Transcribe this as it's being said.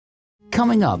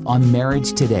Coming up on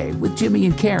Marriage Today with Jimmy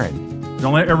and Karen.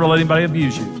 Don't ever let anybody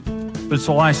abuse you. But it's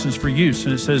a license for use,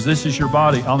 and it says, this is your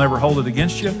body. I'll never hold it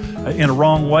against you in a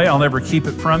wrong way. I'll never keep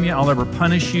it from you. I'll never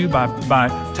punish you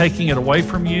by taking it away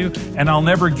from you, and I'll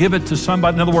never give it to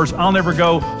somebody. In other words, I'll never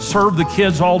go serve the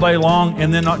kids all day long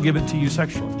and then not give it to you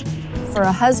sexually. For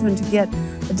a husband to get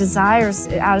the desires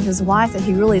out of his wife that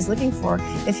he really is looking for,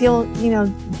 if he'll,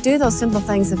 do those simple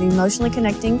things of emotionally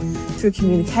connecting through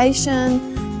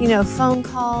communication, phone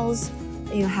calls,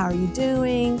 how are you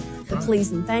doing? The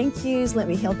please and thank yous. Let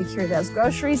me help you carry those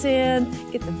groceries in.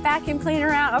 Get the vacuum cleaner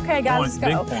out. Okay, guys,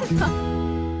 let's go.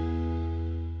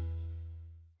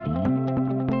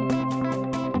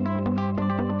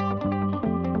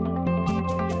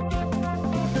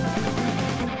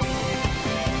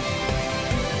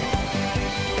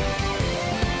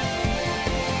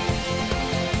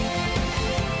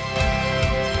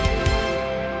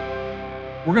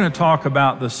 We're going to talk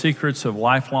about the secrets of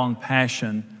lifelong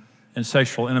passion and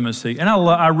sexual intimacy. And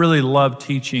I really love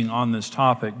teaching on this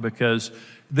topic because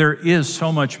there is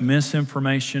so much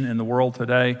misinformation in the world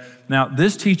today. Now,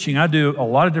 this teaching, I do a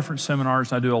lot of different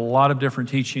seminars. I do a lot of different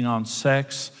teaching on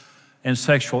sex and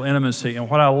sexual intimacy. And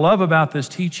what I love about this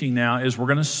teaching now is we're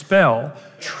going to spell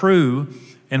true.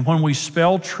 And when we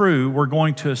spell true, we're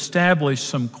going to establish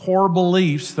some core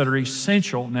beliefs that are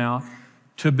essential now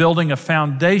to building a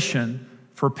foundation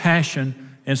for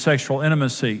passion and sexual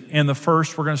intimacy. And the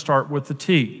first, we're going to start with the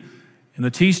T. And the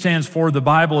T stands for the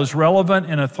Bible is relevant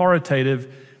and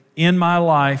authoritative in my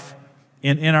life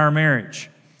and in our marriage.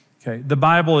 Okay, the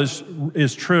Bible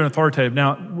is true and authoritative.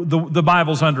 Now, the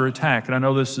Bible's under attack, and I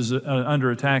know this is under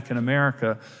attack in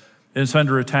America. It's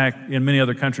under attack in many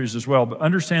other countries as well. But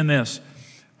understand this.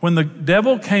 When the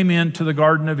devil came into the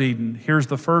Garden of Eden, here's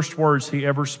the first words he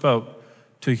ever spoke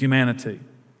to humanity.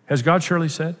 Has God surely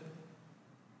said?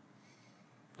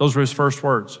 Those were his first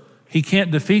words. He can't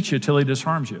defeat you till he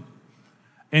disarms you.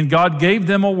 And God gave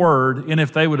them a word, and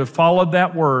if they would have followed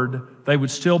that word, they would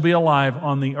still be alive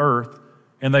on the earth,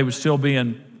 and they would still be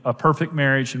in a perfect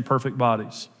marriage and perfect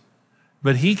bodies.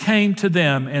 But he came to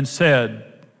them and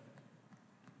said,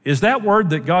 is that word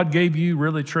that God gave you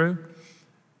really true?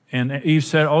 And Eve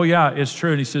said, oh yeah, it's true.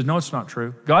 And he says, no, it's not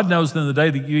true. God knows that in the day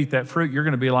that you eat that fruit, you're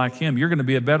going to be like him. You're going to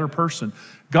be a better person.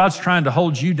 God's trying to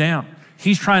hold you down.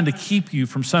 He's trying to keep you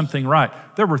from something right.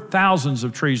 There were thousands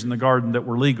of trees in the garden that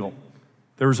were legal.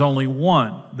 There was only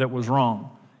one that was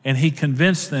wrong. And he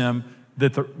convinced them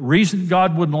that the reason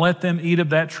God wouldn't let them eat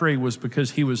of that tree was because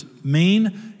he was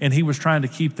mean and he was trying to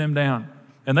keep them down.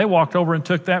 And they walked over and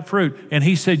took that fruit. And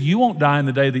he said, you won't die in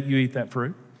the day that you eat that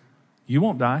fruit. You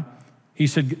won't die. He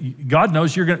said, God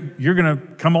knows you're going to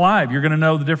come alive. You're going to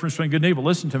know the difference between good and evil.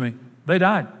 Listen to me. They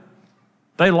died.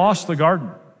 They lost the garden.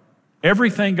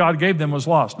 Everything God gave them was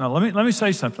lost. Now, let me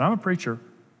say something. I'm a preacher.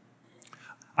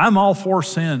 I'm all for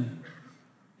sin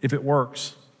if it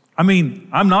works. I mean,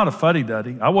 I'm not a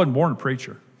fuddy-duddy. I wasn't born a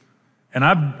preacher. And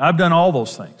I've done all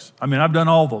those things. I've done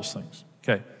all those things.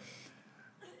 Okay.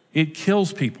 It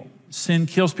kills people. Sin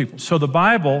kills people. So the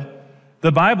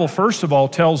Bible, first of all,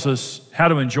 tells us how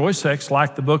to enjoy sex,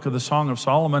 like the book of the Song of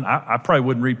Solomon. I probably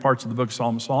wouldn't read parts of the book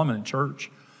of Solomon in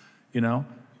church,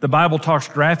 The Bible talks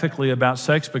graphically about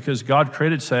sex because God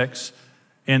created sex,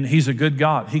 and he's a good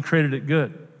God. He created it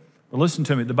good. But listen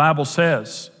to me. The Bible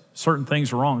says certain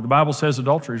things are wrong. The Bible says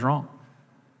adultery is wrong.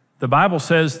 The Bible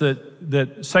says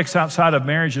that sex outside of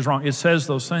marriage is wrong. It says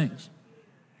those things.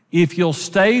 If you'll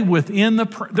stay within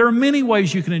there are many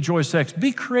ways you can enjoy sex.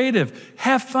 Be creative.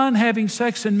 Have fun having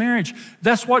sex in marriage.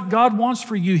 That's what God wants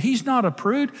for you. He's not a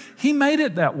prude. He made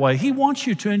it that way. He wants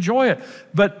you to enjoy it.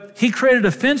 But he created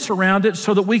a fence around it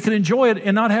so that we could enjoy it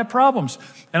and not have problems.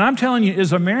 And I'm telling you,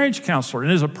 as a marriage counselor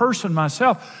and as a person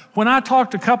myself, when I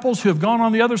talk to couples who have gone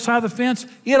on the other side of the fence,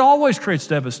 it always creates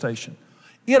devastation.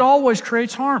 It always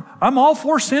creates harm. I'm all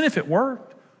for sin if it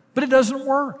worked, but it doesn't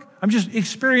work.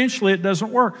 Experientially, it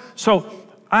doesn't work. So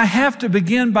I have to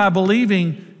begin by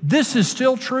believing this is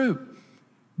still true.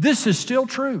 This is still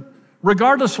true.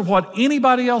 Regardless of what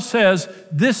anybody else says,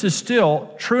 this is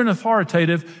still true and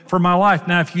authoritative for my life.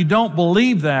 Now, if you don't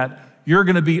believe that, you're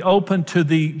going to be open to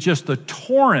the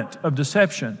torrent of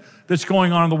deception that's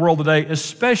going on in the world today,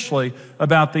 especially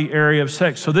about the area of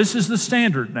sex. So this is the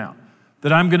standard now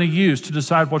that I'm going to use to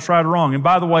decide what's right or wrong. And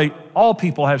by the way, all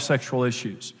people have sexual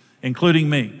issues, including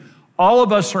me. All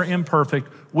of us are imperfect.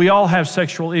 We all have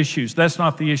sexual issues. That's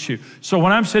not the issue. So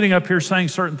when I'm sitting up here saying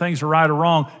certain things are right or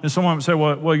wrong, and someone would say,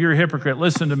 well, you're a hypocrite.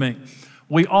 Listen to me.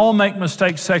 We all make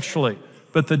mistakes sexually,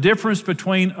 but the difference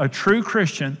between a true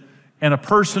Christian and a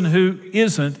person who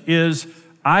isn't is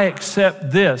I accept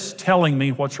this telling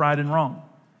me what's right and wrong.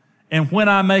 And when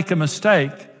I make a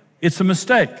mistake, it's a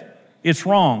mistake. It's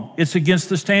wrong. It's against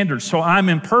the standards. So I'm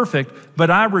imperfect,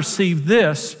 but I receive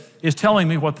this is telling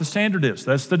me what the standard is.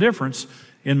 That's the difference,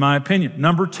 in my opinion.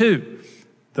 Number two,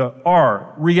 the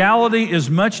R. Reality is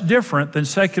much different than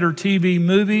secular TV,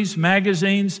 movies,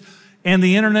 magazines, and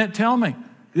the internet tell me.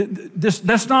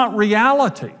 That's not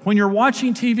reality. When you're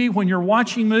watching TV, when you're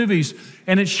watching movies,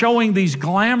 and it's showing these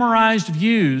glamorized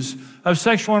views of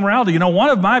sexual immorality. You know, one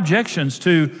of my objections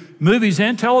to movies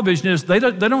and television is they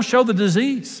don't show the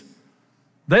disease.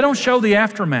 They don't show the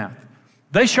aftermath.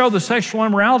 They show the sexual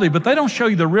immorality, but they don't show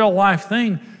you the real life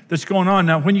thing that's going on.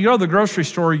 Now, when you go to the grocery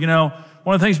store, you know,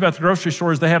 one of the things about the grocery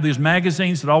store is they have these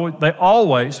magazines that they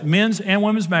always, men's and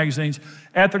women's magazines,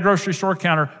 at the grocery store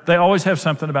counter, they always have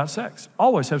something about sex.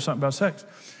 Always have something about sex.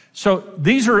 So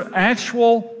these are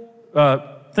actual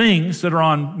things that are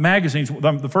on magazines.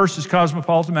 The first is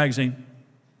Cosmopolitan magazine.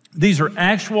 These are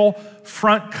actual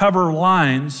front cover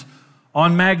lines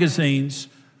on magazines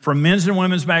from men's and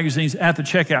women's magazines at the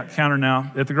checkout counter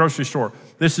now at the grocery store.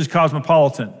 This is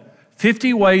Cosmopolitan.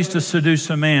 50 ways to seduce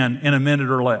a man in a minute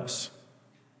or less.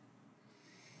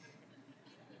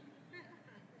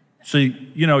 So,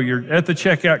 you know, you're at the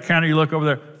checkout counter, you look over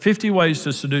there, 50 ways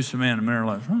to seduce a man in a minute or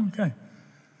less. Oh, okay.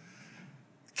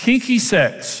 Kinky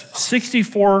sex,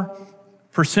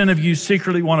 64% of you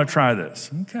secretly want to try this.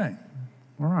 Okay,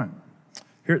 all right.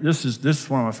 Here, this is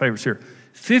one of my favorites here.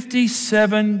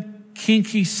 57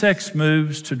 kinky sex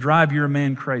moves to drive your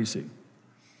man crazy.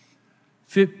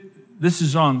 This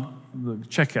is on the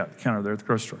checkout counter there at the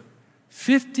grocery store.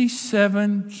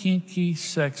 57 kinky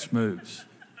sex moves.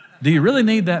 Do you really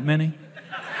need that many?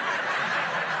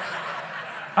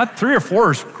 3 or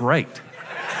 4 is great.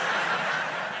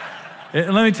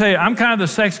 And let me tell you, I'm kind of the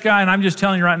sex guy, and I'm just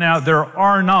telling you right now, there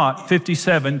are not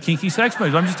 57 kinky sex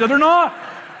moves. They're not.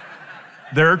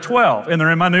 There are 12, and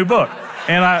they're in my new book.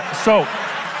 And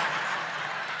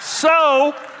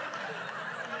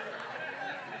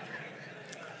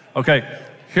okay,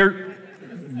 here,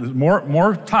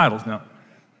 more titles now.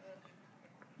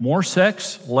 More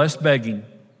sex, less begging.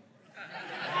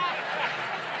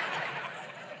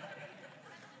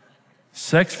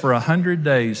 Sex for 100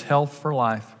 days, health for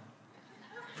life.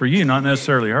 For you, not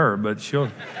necessarily her, but she'll.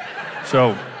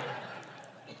 So,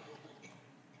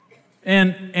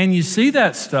 and you see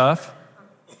that stuff,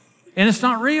 and it's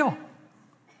not real.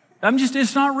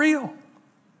 It's not real.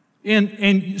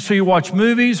 And so you watch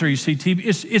movies or you see TV,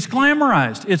 it's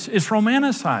glamorized, it's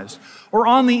romanticized. Or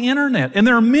on the internet, and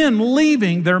there are men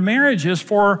leaving their marriages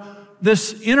for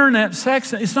this internet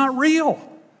sex. It's not real.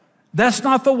 That's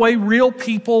not the way real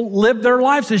people live their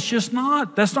lives. It's just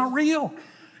not. That's not real.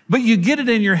 But you get it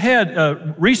in your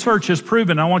head. Research has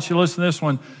proven, I want you to listen to this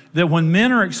one, that when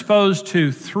men are exposed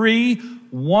to 3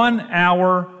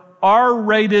 one-hour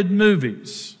R-rated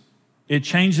movies, it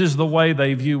changes the way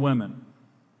they view women.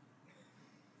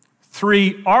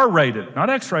 3 R-rated, not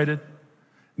X-rated.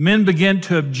 Men begin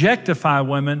to objectify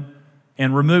women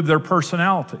and remove their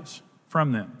personalities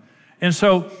from them. And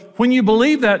so when you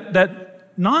believe that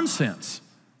nonsense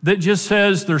that just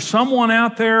says there's someone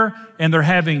out there and they're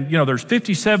having, you know, there's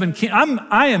 57,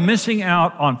 I am missing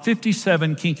out on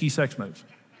 57 kinky sex moves.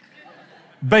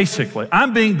 Basically,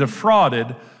 I'm being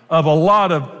defrauded of a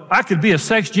lot of, I could be a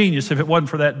sex genius if it wasn't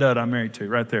for that dud I'm married to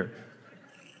right there.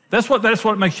 That's what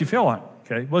it makes you feel like,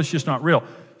 okay? Well, it's just not real.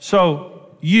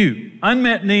 So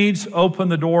unmet needs open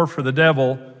the door for the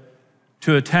devil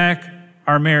to attack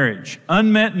our marriage.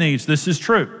 Unmet needs, this is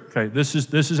true, okay? This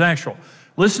is actual.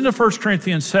 Listen to 1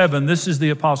 Corinthians 7. This is the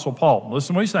Apostle Paul.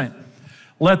 Listen to what he's saying.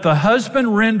 Let the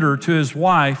husband render to his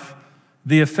wife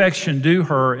the affection due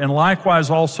her, and likewise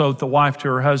also the wife to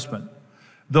her husband.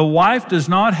 The wife does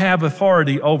not have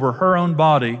authority over her own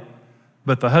body,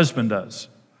 but the husband does.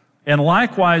 And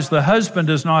likewise, the husband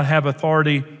does not have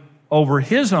authority over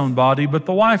his own body, but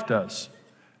the wife does.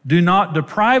 Do not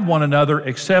deprive one another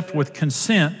except with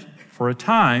consent for a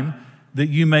time, that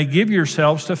you may give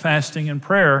yourselves to fasting and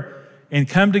prayer, and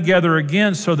come together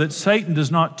again so that Satan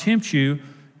does not tempt you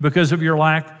because of your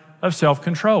lack of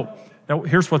self-control. Now,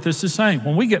 here's what this is saying.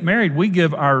 When we get married, we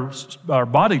give our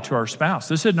body to our spouse.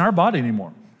 This isn't our body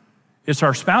anymore. It's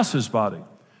our spouse's body.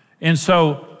 And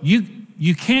so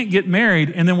you can't get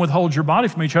married and then withhold your body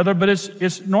from each other, but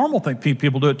it's a normal thing.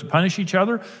 People do it to punish each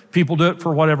other. People do it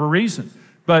for whatever reason.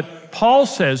 But Paul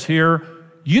says here,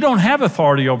 you don't have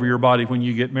authority over your body when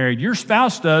you get married. Your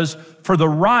spouse does for the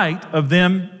right of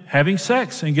them having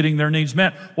sex and getting their needs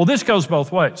met. Well, this goes both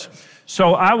ways.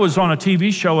 So I was on a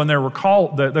TV show and they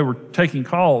were taking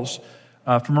calls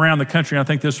from around the country. I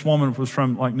think this woman was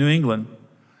from like New England.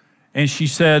 And she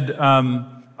said,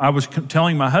 I was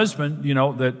telling my husband, you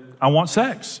know, that I want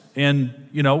sex. And,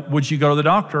 would you go to the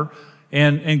doctor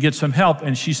and get some help?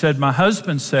 And she said, my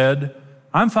husband said,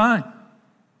 I'm fine.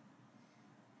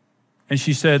 And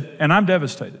she said, and I'm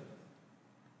devastated.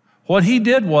 What he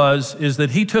did is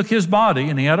that he took his body,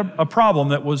 and he had a problem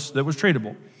that was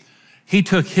treatable. He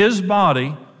took his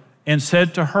body and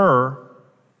said to her,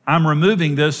 I'm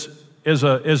removing this as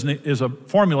a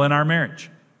formula in our marriage.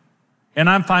 And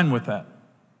I'm fine with that.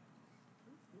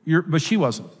 But she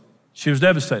wasn't. She was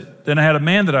devastated. Then I had a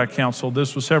man that I counseled.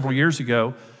 This was several years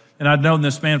ago. And I'd known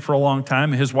this man for a long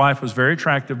time. His wife was a very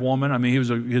attractive woman. I mean, he was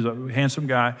a handsome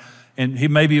guy. And he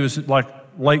was like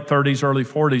late 30s, early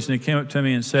 40s. And he came up to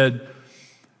me and said,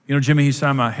 Jimmy, he said,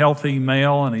 I'm a healthy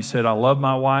male. And he said, I love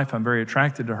my wife. I'm very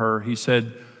attracted to her. He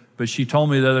said, but she told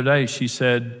me the other day, she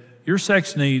said, your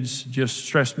sex needs just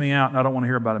stress me out and I don't want to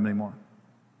hear about them anymore.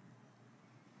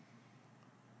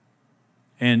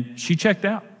 And she checked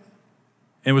out.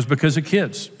 It was because of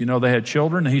kids. They had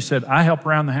children. And he said, I help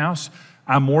around the house.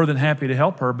 I'm more than happy to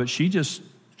help her, but she just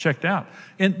checked out.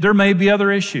 And there may be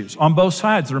other issues. On both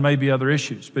sides, there may be other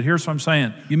issues. But here's what I'm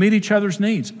saying. You meet each other's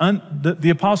needs. The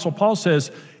Apostle Paul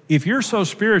says, if you're so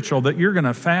spiritual that you're going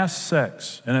to fast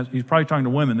sex, and he's probably talking to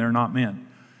women, they're not men.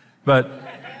 But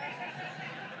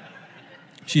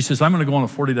she says, I'm going to go on a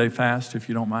 40-day fast if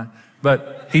you don't mind.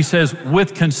 But he says,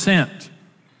 with consent.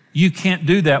 You can't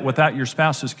do that without your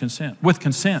spouse's consent. With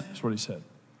consent is what he said.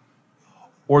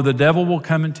 Or the devil will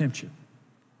come and tempt you.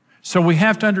 So we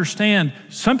have to understand,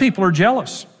 some people are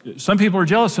jealous. Some people are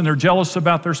jealous and they're jealous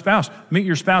about their spouse. Meet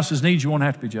your spouse's needs, you won't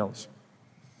have to be jealous.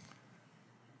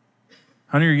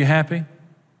 Honey, are you happy?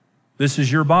 This is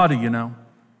your body,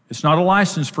 It's not a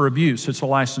license for abuse, it's a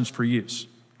license for use.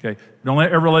 Okay? Don't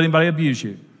ever let anybody abuse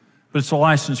you. But it's a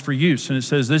license for use. And it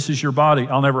says, this is your body.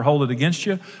 I'll never hold it against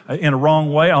you in a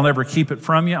wrong way. I'll never keep it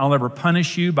from you. I'll never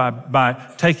punish you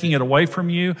by taking it away from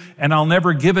you. And I'll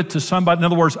never give it to somebody. In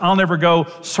other words, I'll never go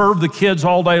serve the kids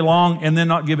all day long and then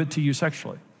not give it to you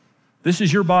sexually. This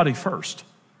is your body first.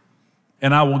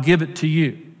 And I will give it to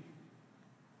you.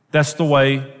 That's the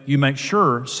way you make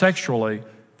sure sexually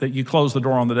that you close the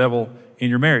door on the devil in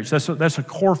your marriage. That's a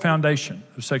core foundation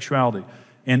of sexuality.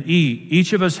 And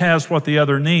each of us has what the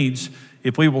other needs.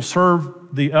 If we will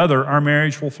serve the other, our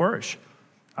marriage will flourish.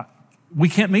 We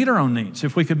can't meet our own needs.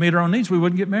 If we could meet our own needs, we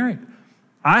wouldn't get married.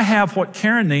 I have what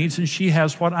Karen needs and she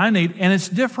has what I need, and it's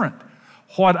different.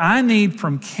 What I need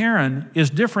from Karen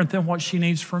is different than what she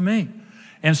needs from me.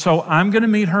 And so I'm going to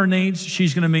meet her needs,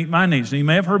 she's going to meet my needs. Now, you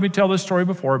may have heard me tell this story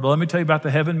before, but let me tell you about the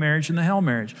heaven marriage and the hell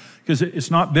marriage, because it's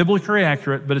not biblically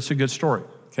accurate, but it's a good story,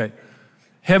 okay?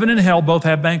 Heaven and hell both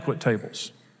have banquet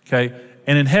tables, okay?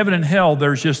 And in heaven and hell,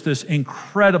 there's just this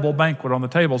incredible banquet on the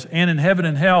tables. And in heaven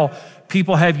and hell,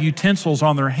 people have utensils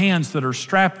on their hands that are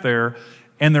strapped there,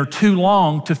 and they're too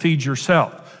long to feed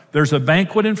yourself. There's a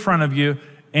banquet in front of you,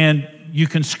 and you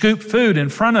can scoop food in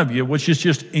front of you, which is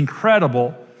just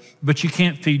incredible, but you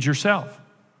can't feed yourself.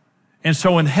 And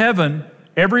so in heaven,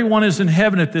 everyone is in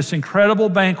heaven at this incredible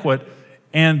banquet,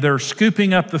 and they're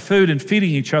scooping up the food and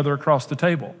feeding each other across the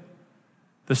table.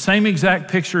 The same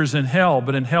exact picture is in hell,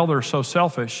 but in hell they're so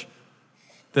selfish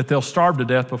that they'll starve to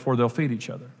death before they'll feed each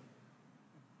other.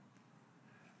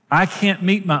 I can't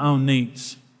meet my own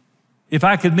needs. If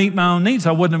I could meet my own needs,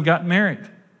 I wouldn't have gotten married.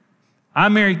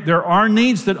 There are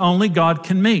needs that only God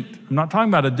can meet. I'm not talking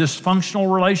about a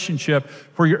dysfunctional relationship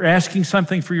where you're asking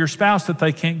something for your spouse that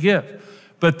they can't give.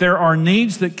 But there are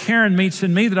needs that Karen meets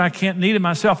in me that I can't meet in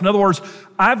myself. In other words,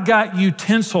 I've got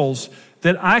utensils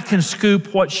that I can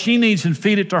scoop what she needs and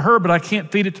feed it to her, but I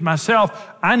can't feed it to myself.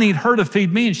 I need her to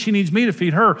feed me, and she needs me to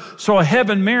feed her. So a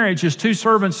heaven marriage is two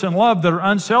servants in love that are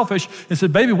unselfish and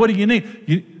said, baby, what do you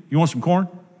need? You want some corn?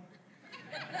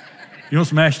 You want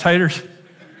some mashed taters?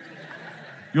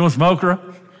 You want some okra?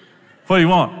 What do you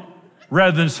want?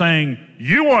 Rather than saying,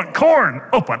 you want corn,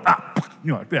 open up.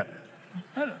 Like that.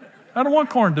 I don't want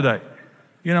corn today.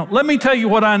 Let me tell you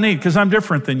what I need, because I'm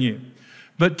different than you.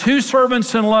 But two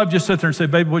servants in love just sit there and say,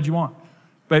 baby, what do you want?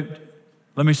 Babe,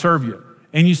 let me serve you.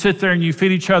 And you sit there and you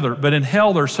feed each other. But in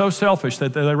hell, they're so selfish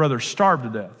that they'd rather starve to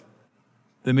death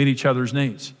than meet each other's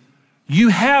needs. You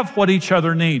have what each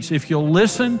other needs. If you'll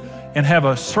listen and have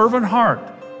a servant heart,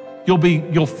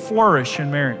 you'll flourish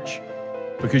in marriage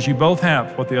because you both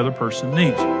have what the other person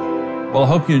needs. Well, I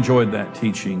hope you enjoyed that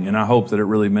teaching, and I hope that it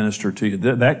really ministered to you.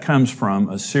 That comes from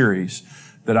a series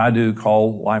that I do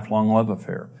called Lifelong Love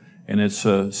Affair. And it's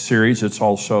a series, it's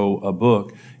also a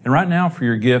book. And right now, for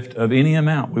your gift of any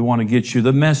amount, we want to get you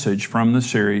the message from the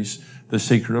series, The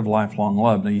Secret of Lifelong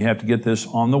Love. Now, you have to get this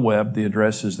on the web. The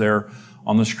address is there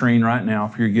on the screen right now.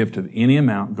 For your gift of any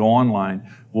amount, go online.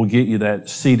 We'll get you that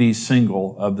CD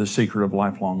single of The Secret of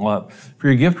Lifelong Love. For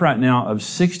your gift right now of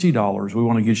 $60, we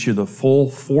want to get you the full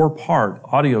 4-part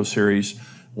audio series,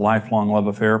 Lifelong Love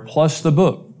Affair, plus the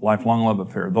book, Lifelong Love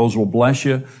Affair. Those will bless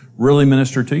you, really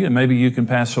minister to you, and maybe you can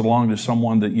pass it along to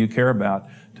someone that you care about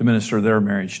to minister their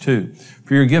marriage to.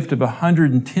 For your gift of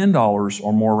 $110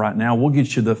 or more right now, we'll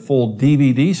get you the full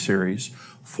DVD series,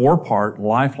 4-part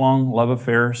Lifelong Love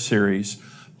Affair series,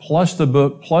 plus the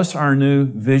book, plus our new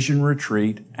Vision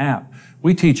Retreat app.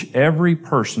 We teach every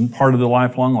person, part of the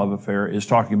Lifelong Love Affair is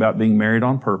talking about being married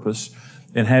on purpose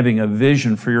and having a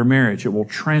vision for your marriage. It will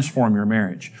transform your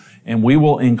marriage. And we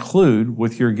will include,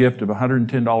 with your gift of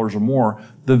 $110 or more,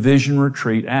 the Vision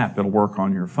Retreat app. It'll work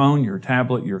on your phone, your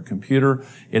tablet, your computer.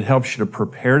 It helps you to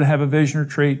prepare to have a Vision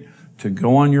Retreat, to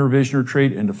go on your Vision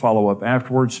Retreat, and to follow up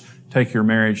afterwards, take your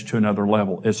marriage to another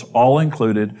level. It's all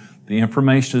included. The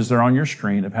information is there on your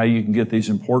screen of how you can get these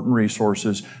important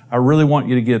resources. I really want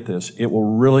you to get this. It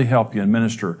will really help you and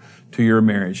minister to your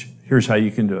marriage. Here's how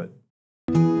you can do it.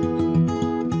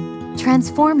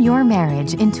 Transform your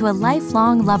marriage into a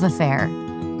lifelong love affair.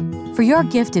 For your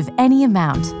gift of any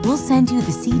amount, we'll send you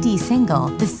the CD single,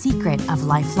 The Secret of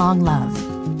Lifelong Love.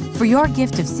 For your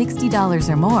gift of $60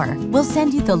 or more, we'll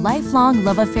send you the Lifelong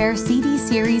Love Affair CD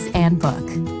series and book.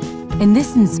 In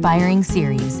this inspiring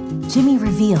series, Jimmy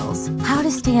reveals how to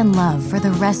stay in love for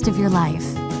the rest of your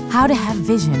life, how to have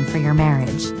vision for your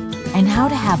marriage, and how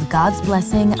to have God's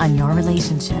blessing on your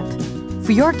relationship.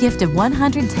 For your gift of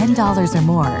 $110 or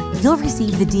more, you'll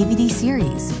receive the DVD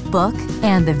series, book,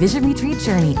 and the Vision Retreat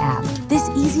Journey app. This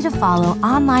easy-to-follow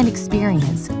online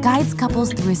experience guides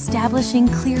couples through establishing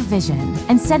clear vision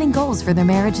and setting goals for their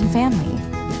marriage and family.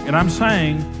 And I'm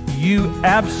saying you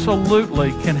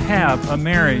absolutely can have a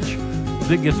marriage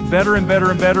that gets better and better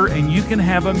and better, and you can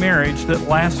have a marriage that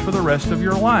lasts for the rest of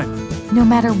your life. No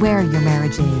matter where your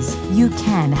marriage is, you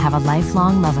can have a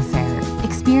lifelong love affair.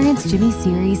 Experience Jimmy's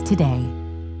series today.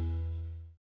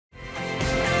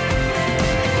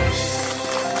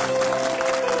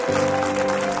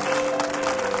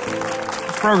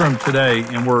 Program today,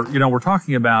 and we're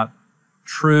talking about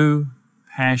true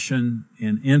passion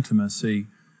and intimacy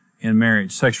in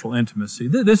marriage, sexual intimacy.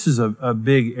 This is a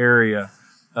big area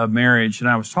of marriage, and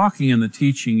I was talking in the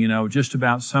teaching, just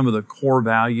about some of the core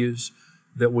values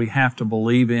that we have to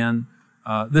believe in.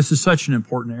 This is such an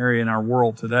important area in our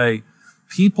world today.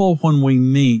 People, when we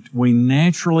meet, we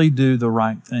naturally do the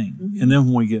right thing. Mm-hmm. And then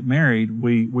when we get married,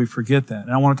 we forget that.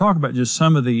 And I want to talk about just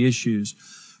some of the issues.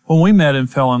 When we met and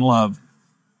fell in love,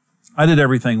 I did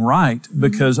everything right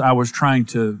because I was trying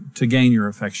to gain your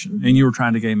affection, and you were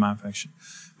trying to gain my affection.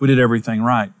 We did everything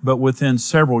right. But within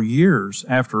several years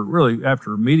after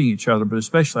meeting each other, but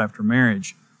especially after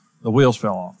marriage, the wheels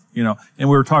fell off. And we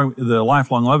were talking, the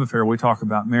Lifelong Love Affair, we talk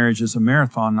about marriage as a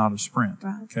marathon, not a sprint.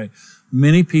 Right. Okay.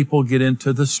 Many people get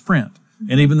into the sprint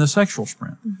and even the sexual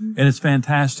sprint. Mm-hmm. And it's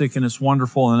fantastic and it's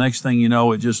wonderful. And the next thing you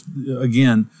know, it just,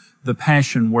 again, the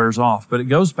passion wears off, but it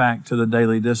goes back to the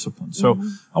daily discipline. So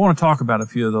I want to talk about a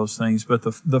few of those things, but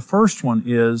the first one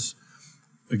is,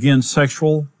 again,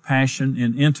 sexual passion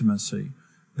and intimacy.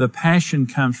 The passion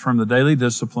comes from the daily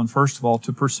discipline, first of all,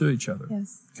 to pursue each other.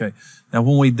 Yes. Okay. Now,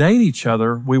 when we date each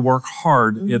other, we work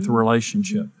hard at the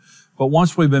relationship. But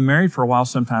once we've been married for a while,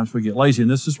 sometimes we get lazy.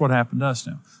 And this is what happened to us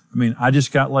now. I mean, I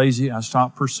just got lazy. I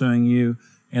stopped pursuing you.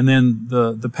 And then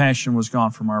the passion was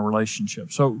gone from our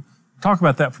relationship. So talk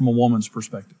about that from a woman's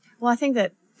perspective. Well, I think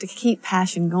that to keep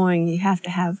passion going, you have to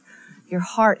have your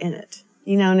heart in it.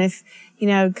 And if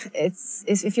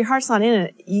your heart's not in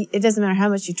it, it doesn't matter how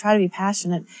much you try to be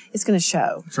passionate, it's going to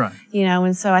show. That's right.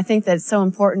 And so I think that it's so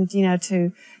important,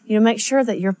 to make sure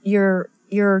that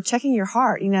you're checking your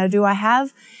heart. Do I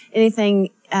have anything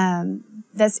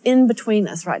that's in between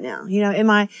us right now? Am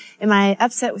I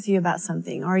upset with you about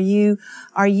something? Are you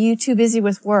too busy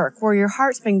with work where your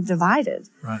heart's being divided?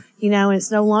 Right. And it's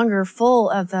no longer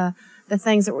full of the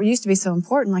things that were used to be so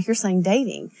important, like you're saying,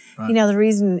 dating. Right. The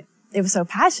reason it was so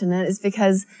passionate is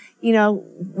because,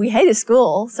 we hated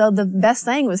school. So the best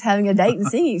thing was having a date and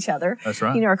seeing each other. That's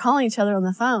right. Or calling each other on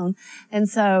the phone. And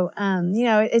so,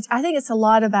 I think it's a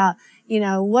lot about,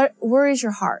 where is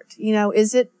your heart?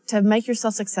 Is it to make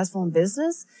yourself successful in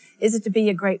business? Is it to be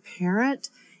a great parent?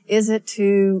 Is it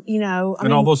to,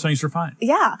 all those things are fine.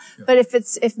 Yeah. But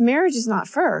if marriage is not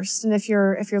first, and if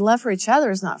your love for each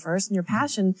other is not first, and your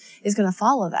passion is going to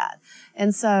follow that.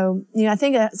 And so, I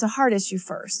think it's a heart issue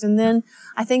first. And then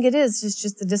I think it is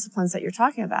just the disciplines that you're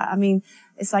talking about. I mean,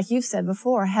 it's like you've said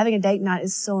before, having a date night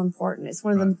is so important. It's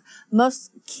one of the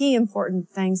most key important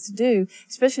things to do,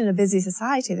 especially in a busy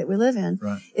society that we live in,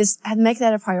 is make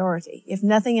that a priority. If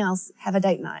nothing else, have a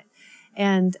date night.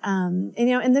 And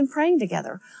then praying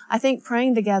together. I think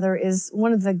praying together is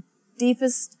one of the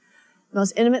deepest,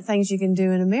 most intimate things you can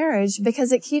do in a marriage,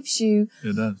 because it keeps you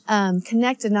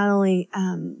connected, not only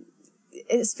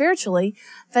spiritually,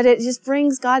 but it just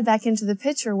brings God back into the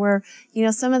picture where,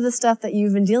 some of the stuff that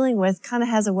you've been dealing with kind of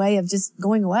has a way of just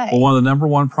going away. Well, one of the number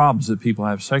one problems that people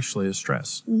have sexually is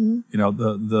stress.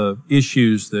 The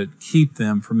issues that keep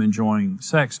them from enjoying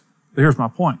sex. But here's my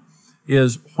point,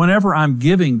 is whenever I'm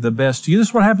giving the best to you, this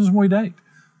is what happens when we date.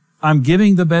 I'm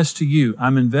giving the best to you.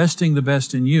 I'm investing the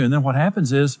best in you. And then what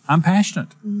happens is I'm passionate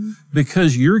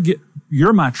because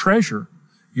you're my treasure.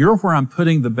 You're where I'm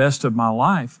putting the best of my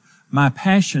life. My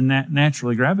passion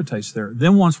naturally gravitates there.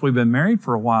 Then once we've been married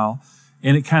for a while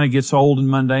and it kind of gets old and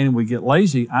mundane and we get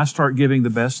lazy, I start giving the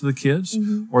best to the kids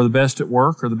or the best at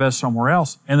work or the best somewhere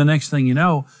else. And the next thing you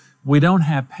know, we don't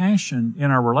have passion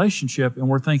in our relationship and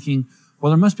we're thinking, well,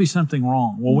 there must be something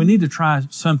wrong. Well, we need to try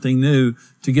something new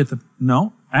to get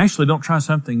no, actually don't try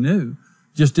something new.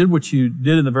 Just did what you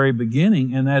did in the very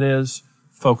beginning, and that is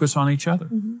focus on each other.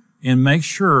 And make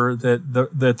sure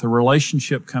that the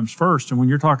relationship comes first. And when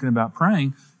you're talking about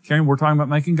praying, Karen, we're talking about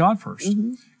making God first.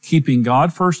 Keeping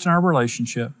God first in our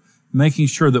relationship, making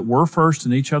sure that we're first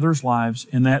in each other's lives,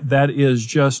 and that is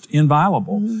just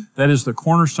inviolable. That is the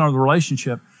cornerstone of the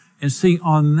relationship. And see,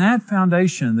 on that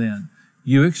foundation then,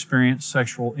 you experience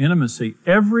sexual intimacy.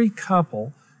 Every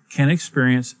couple can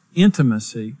experience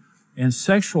intimacy and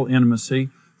sexual intimacy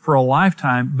for a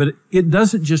lifetime, but it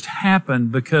doesn't just happen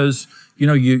because,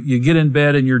 you get in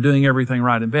bed and you're doing everything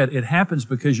right in bed. It happens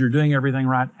because you're doing everything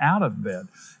right out of bed.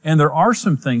 And there are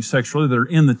some things sexually that are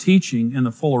in the teaching, in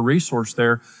the fuller resource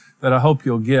there, that I hope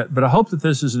you'll get. But I hope that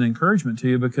this is an encouragement to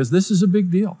you, because this is a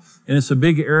big deal. And it's a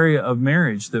big area of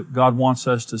marriage that God wants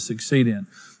us to succeed in.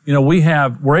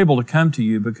 We're able to come to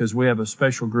you because we have a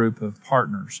special group of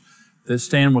partners that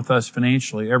stand with us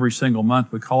financially every single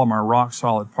month. We call them our rock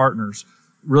solid partners.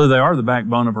 Really, they are the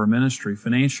backbone of our ministry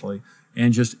financially.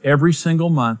 And just every single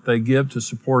month they give to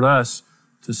support us,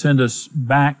 to send us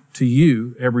back to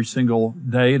you every single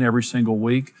day and every single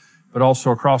week, but also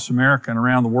across America and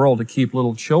around the world to keep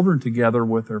little children together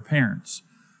with their parents,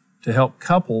 to help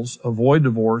couples avoid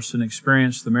divorce and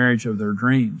experience the marriage of their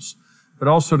dreams, but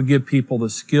also to give people the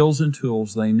skills and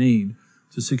tools they need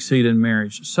to succeed in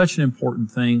marriage. Such an important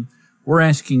thing. We're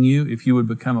asking you if you would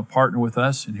become a partner with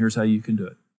us, and here's how you can do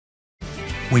it.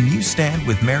 When you stand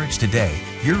with Marriage Today,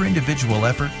 your individual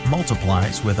effort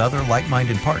multiplies with other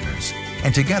like-minded partners,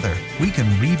 and together we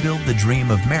can rebuild the dream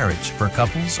of marriage for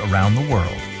couples around the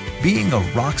world. Being a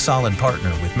rock-solid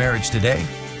partner with Marriage Today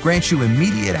grants you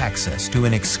immediate access to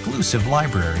an exclusive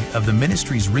library of the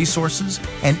ministry's resources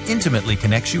and intimately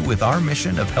connects you with our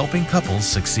mission of helping couples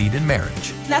succeed in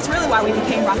marriage. That's really why we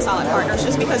became rock solid partners,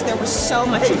 just because there was so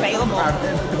much available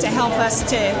to help us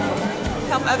to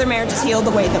help other marriages heal the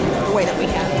way that we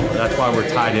have. That's why we're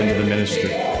tied into the ministry.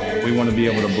 We want to be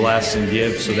able to bless and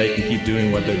give so they can keep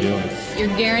doing what they're doing.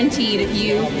 You're guaranteed, if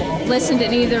you listen to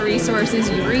any of the resources,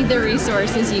 you read the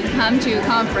resources, you come to a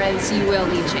conference, you will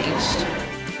be changed.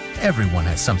 Everyone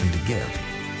has something to give,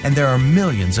 and there are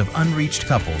millions of unreached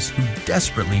couples who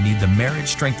desperately need the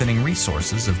marriage-strengthening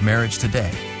resources of Marriage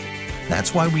Today.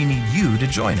 That's why we need you to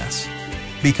join us.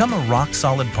 Become a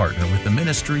rock-solid partner with the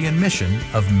ministry and mission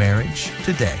of Marriage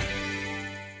Today.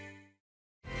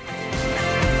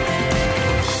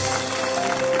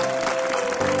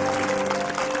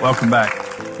 Welcome back.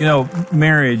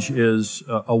 Marriage is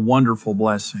a wonderful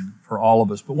blessing for all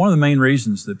of us, but one of the main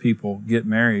reasons that people get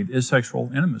married is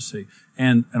sexual intimacy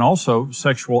and also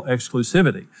sexual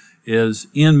exclusivity. Is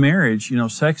in marriage,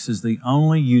 sex is the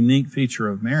only unique feature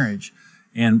of marriage.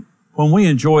 And when we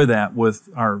enjoy that with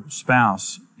our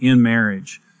spouse in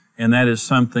marriage, and that is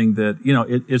something that,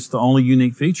 it's the only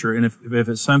unique feature. And if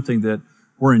it's something that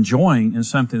we're enjoying and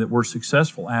something that we're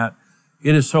successful at,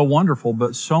 it is so wonderful.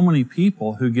 But so many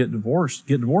people who get divorced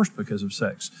because of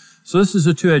sex. So this is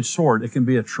a two-edged sword. It can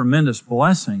be a tremendous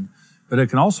blessing, but it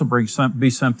can also be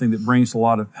something that brings a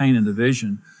lot of pain and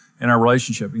division in our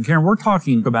relationship. And Karen, we're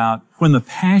talking about when the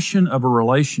passion of a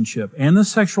relationship and the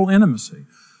sexual intimacy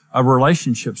of a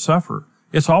relationship suffer.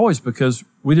 It's always because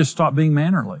we just stop being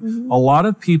mannerly. A lot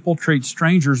of people treat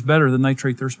strangers better than they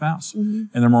treat their spouse, and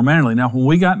they're more mannerly. Now, when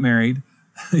we got married,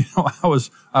 I was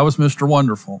Mr.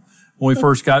 Wonderful. When we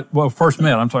first met,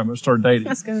 I'm talking about started dating.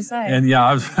 I was going to say. And yeah,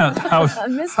 I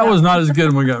was not as good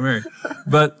when we got married.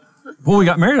 But when we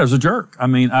got married, I was a jerk.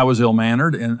 I was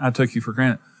ill-mannered and I took you for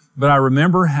granted. but I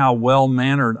remember how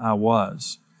well-mannered I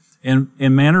was. And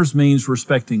manners means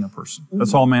respecting a person.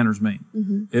 That's all manners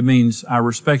mean. It means I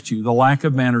respect you. The lack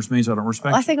of manners means I don't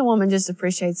respect you. I think a woman just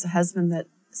appreciates a husband that,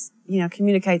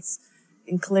 communicates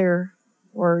in clear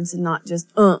words and not just,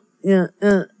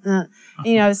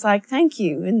 it's like, thank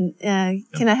you, and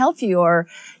can I help you? Or,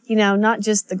 not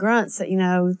just the grunts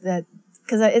that,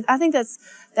 because I think that's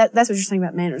what you're saying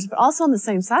about manners. But also on the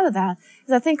same side of that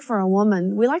is I think for a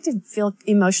woman, we like to feel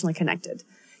emotionally connected.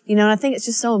 And I think it's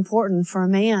just so important for a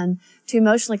man to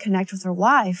emotionally connect with their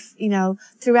wife,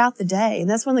 throughout the day. And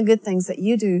that's one of the good things that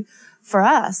you do for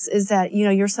us is that,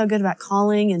 you're so good about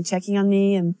calling and checking on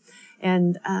me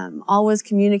and always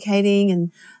communicating.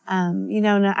 And,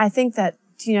 and I think that,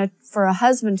 for a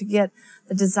husband to get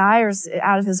the desires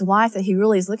out of his wife that he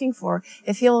really is looking for,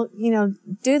 if he'll,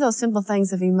 do those simple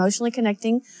things of emotionally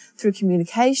connecting through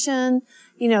communication,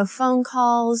 phone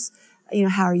calls,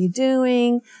 how are you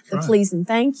doing? The please and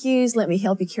thank yous. Let me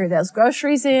help you carry those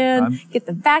groceries in. Get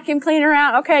the vacuum cleaner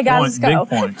out. Okay, guys, let's go. Big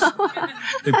points.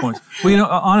 Big points. Well,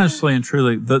 honestly and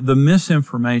truly, the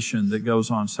misinformation that goes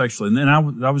on sexually, and I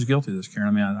was guilty of this,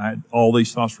 Karen. I had all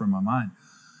these thoughts were in my mind.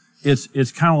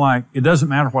 It's kind of like, it doesn't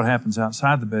matter what happens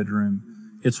outside the bedroom.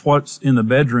 It's what's in the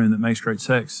bedroom that makes great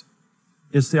sex.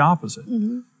 It's the opposite.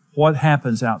 What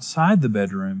happens outside the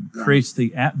bedroom creates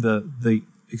the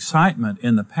excitement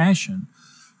and the passion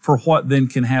for what then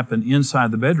can happen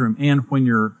inside the bedroom. And when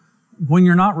you're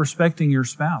not respecting your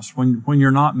spouse, when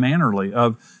you're not mannerly,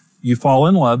 you fall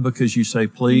in love because you say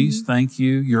please, thank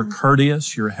you, you're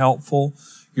courteous, you're helpful,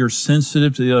 you're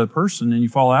sensitive to the other person, and you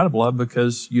fall out of love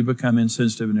because you become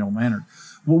insensitive and ill-mannered.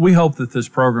 Well, we hope that this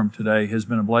program today has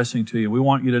been a blessing to you. We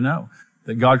want you to know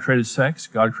that God created sex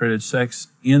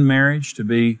in marriage to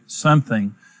be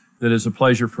something that is a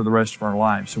pleasure for the rest of our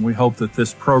lives. And we hope that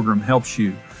this program helps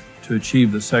you to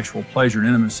achieve the sexual pleasure and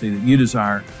intimacy that you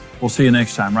desire. We'll see you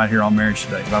next time right here on Marriage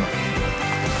Today. Bye-bye.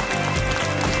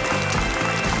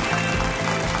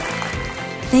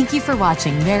 Thank you for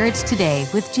watching Marriage Today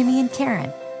with Jimmy and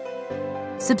Karen.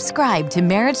 Subscribe to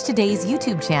Marriage Today's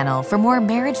YouTube channel for more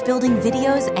marriage-building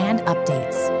videos and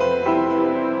updates.